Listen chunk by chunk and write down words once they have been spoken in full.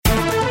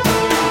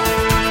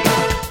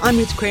I'm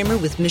Ruth Kramer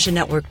with Mission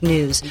Network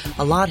News.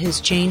 A lot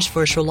has changed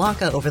for Sri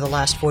Lanka over the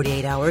last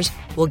 48 hours.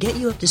 We'll get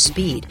you up to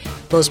speed.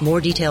 Plus,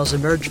 more details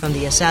emerge from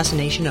the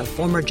assassination of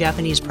former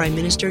Japanese Prime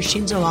Minister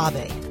Shinzo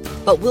Abe.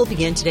 But we'll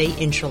begin today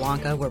in Sri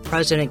Lanka, where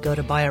President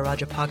Gotabaya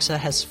Rajapaksa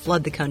has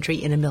fled the country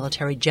in a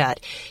military jet.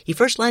 He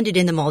first landed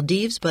in the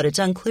Maldives, but it's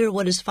unclear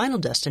what his final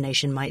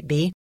destination might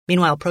be.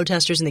 Meanwhile,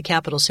 protesters in the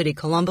capital city,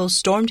 Colombo,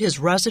 stormed his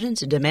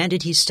residence and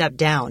demanded he step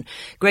down.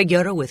 Greg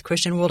Yoder with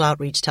Christian World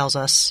Outreach tells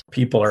us.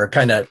 People are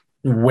kind of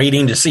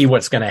waiting to see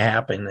what's going to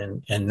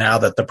happen. And now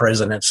that the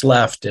president's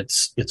left,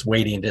 it's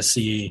waiting to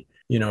see,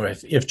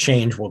 if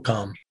change will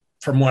come.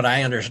 From what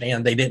I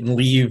understand, they didn't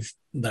leave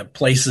the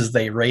places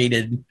they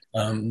raided.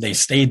 They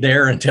stayed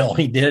there until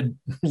he did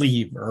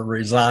leave or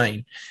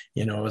resign.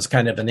 It was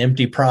kind of an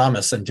empty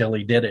promise until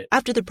he did it.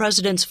 After the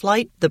president's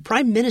flight, the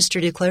prime minister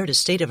declared a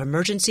state of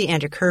emergency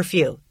and a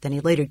curfew. Then he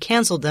later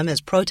canceled them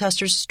as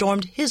protesters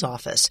stormed his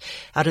office.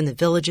 Out in the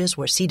villages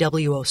where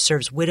CWO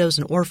serves widows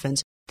and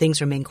orphans, things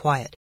remain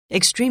quiet.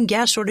 Extreme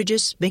gas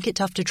shortages make it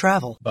tough to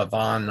travel.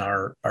 Bhavan,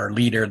 our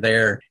leader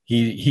there,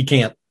 he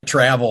can't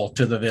travel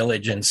to the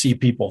village and see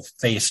people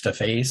face to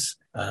face.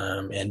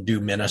 And do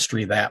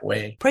ministry that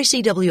way. Pray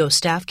CWO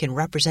staff can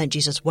represent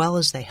Jesus well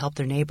as they help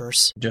their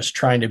neighbors. Just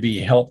trying to be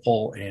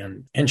helpful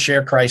and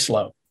share Christ's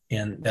love.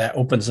 And that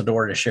opens the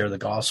door to share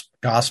the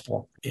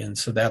gospel. And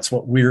so that's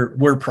what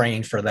we're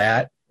praying for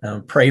that.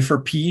 Pray for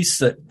peace,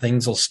 that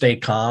things will stay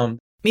calm.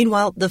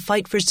 Meanwhile, the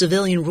fight for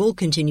civilian rule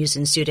continues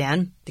in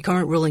Sudan. The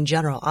current ruling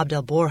general,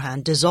 Abdel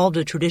Burhan, dissolved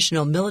a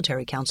traditional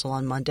military council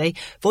on Monday,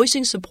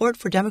 voicing support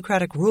for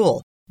democratic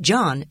rule.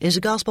 John is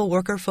a gospel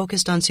worker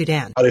focused on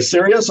Sudan. Are they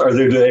serious, or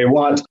do they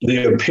want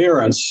the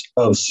appearance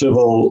of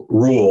civil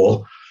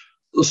rule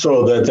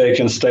so that they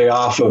can stay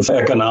off of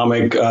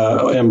economic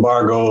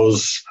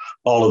embargoes,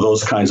 all of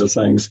those kinds of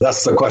things?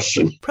 That's the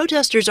question.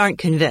 Protesters aren't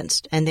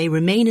convinced, and they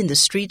remain in the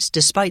streets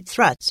despite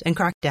threats and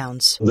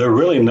crackdowns. They're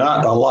really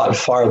not a lot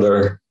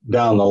farther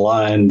down the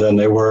line than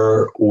they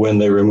were when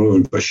they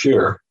removed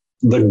Bashir.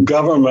 The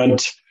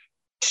government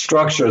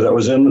structure that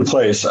was in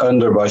place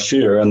under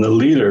Bashir and the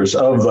leaders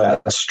of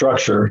that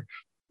structure,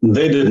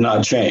 they did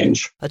not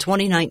change. A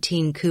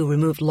 2019 coup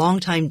removed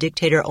longtime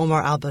dictator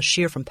Omar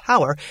al-Bashir from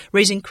power,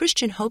 raising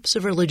Christian hopes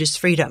of religious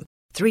freedom.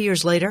 3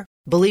 years later,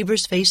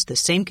 believers face the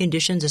same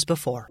conditions as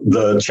before.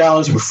 The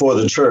challenge before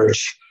the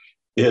church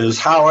is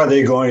how are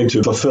they going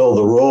to fulfill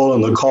the role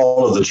and the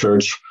call of the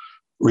church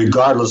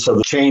regardless of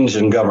the change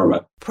in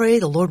government? Pray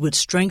the Lord would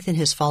strengthen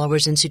his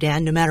followers in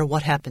Sudan no matter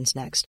what happens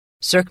next.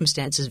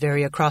 Circumstances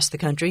vary across the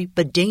country,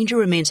 but danger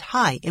remains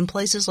high in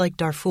places like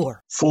Darfur.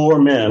 4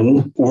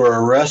 men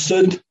were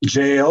arrested,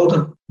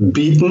 jailed,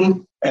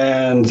 beaten,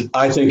 and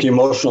I think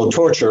emotional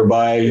torture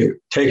by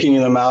taking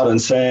them out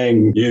and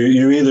saying,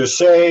 you either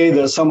say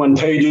that someone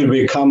paid you to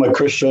become a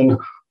Christian,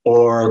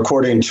 or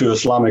according to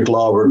Islamic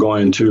law, we're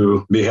going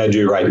to behead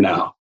you right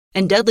now.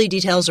 And deadly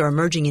details are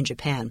emerging in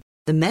Japan.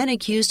 The man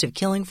accused of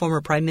killing former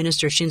Prime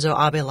Minister Shinzo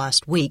Abe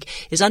last week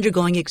is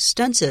undergoing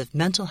extensive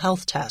mental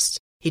health tests.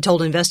 He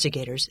told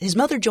investigators his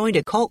mother joined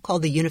a cult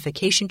called the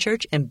Unification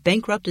Church and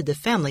bankrupted the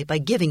family by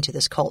giving to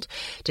this cult.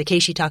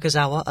 Takeshi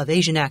Takazawa of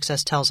Asian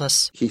Access tells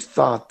us. He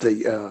thought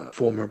the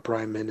former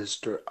Prime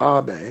Minister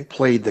Abe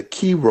played the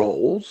key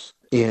roles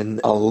in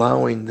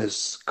allowing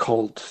this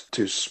cult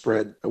to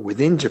spread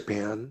within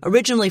Japan.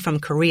 Originally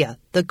from Korea,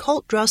 the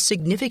cult draws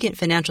significant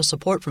financial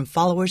support from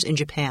followers in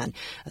Japan.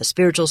 A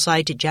spiritual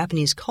side to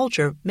Japanese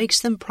culture makes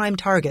them prime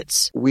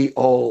targets. We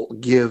all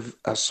give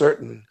a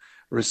certain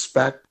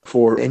respect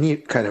for any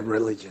kind of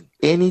religion.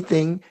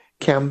 Anything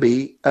can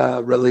be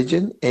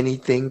religion.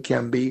 Anything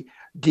can be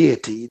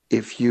deity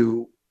if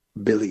you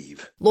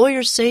believe.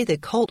 Lawyers say the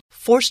cult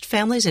forced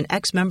families and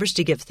ex-members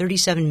to give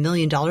 $37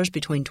 million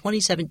between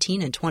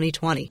 2017 and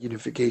 2020.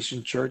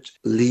 Unification Church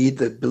lead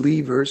the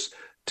believers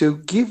to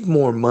give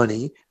more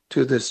money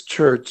to this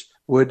church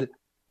would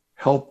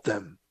help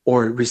them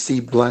or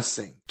receive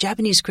blessing.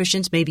 Japanese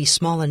Christians may be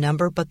small in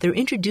number, but they're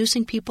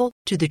introducing people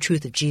to the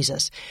truth of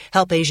Jesus.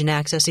 Help Asian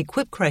Access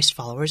equip Christ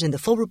followers in the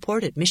full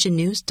report at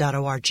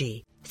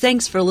missionnews.org.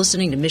 Thanks for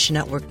listening to Mission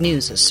Network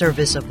News, a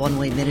service of One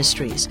Way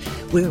Ministries.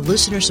 We're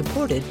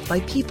listener-supported by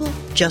people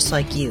just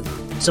like you.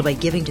 So by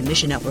giving to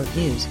Mission Network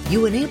News,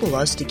 you enable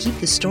us to keep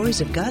the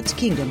stories of God's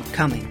kingdom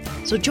coming.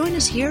 So join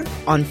us here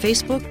on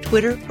Facebook,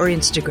 Twitter, or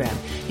Instagram.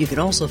 You can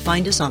also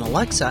find us on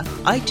Alexa,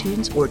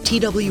 iTunes, or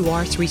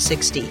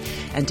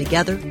TWR360. And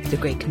together, the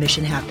Great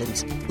Commission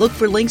happens. Look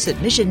for links at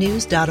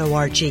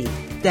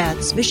missionnews.org.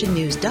 That's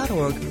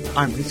missionnews.org.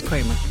 I'm Ruth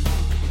Kramer.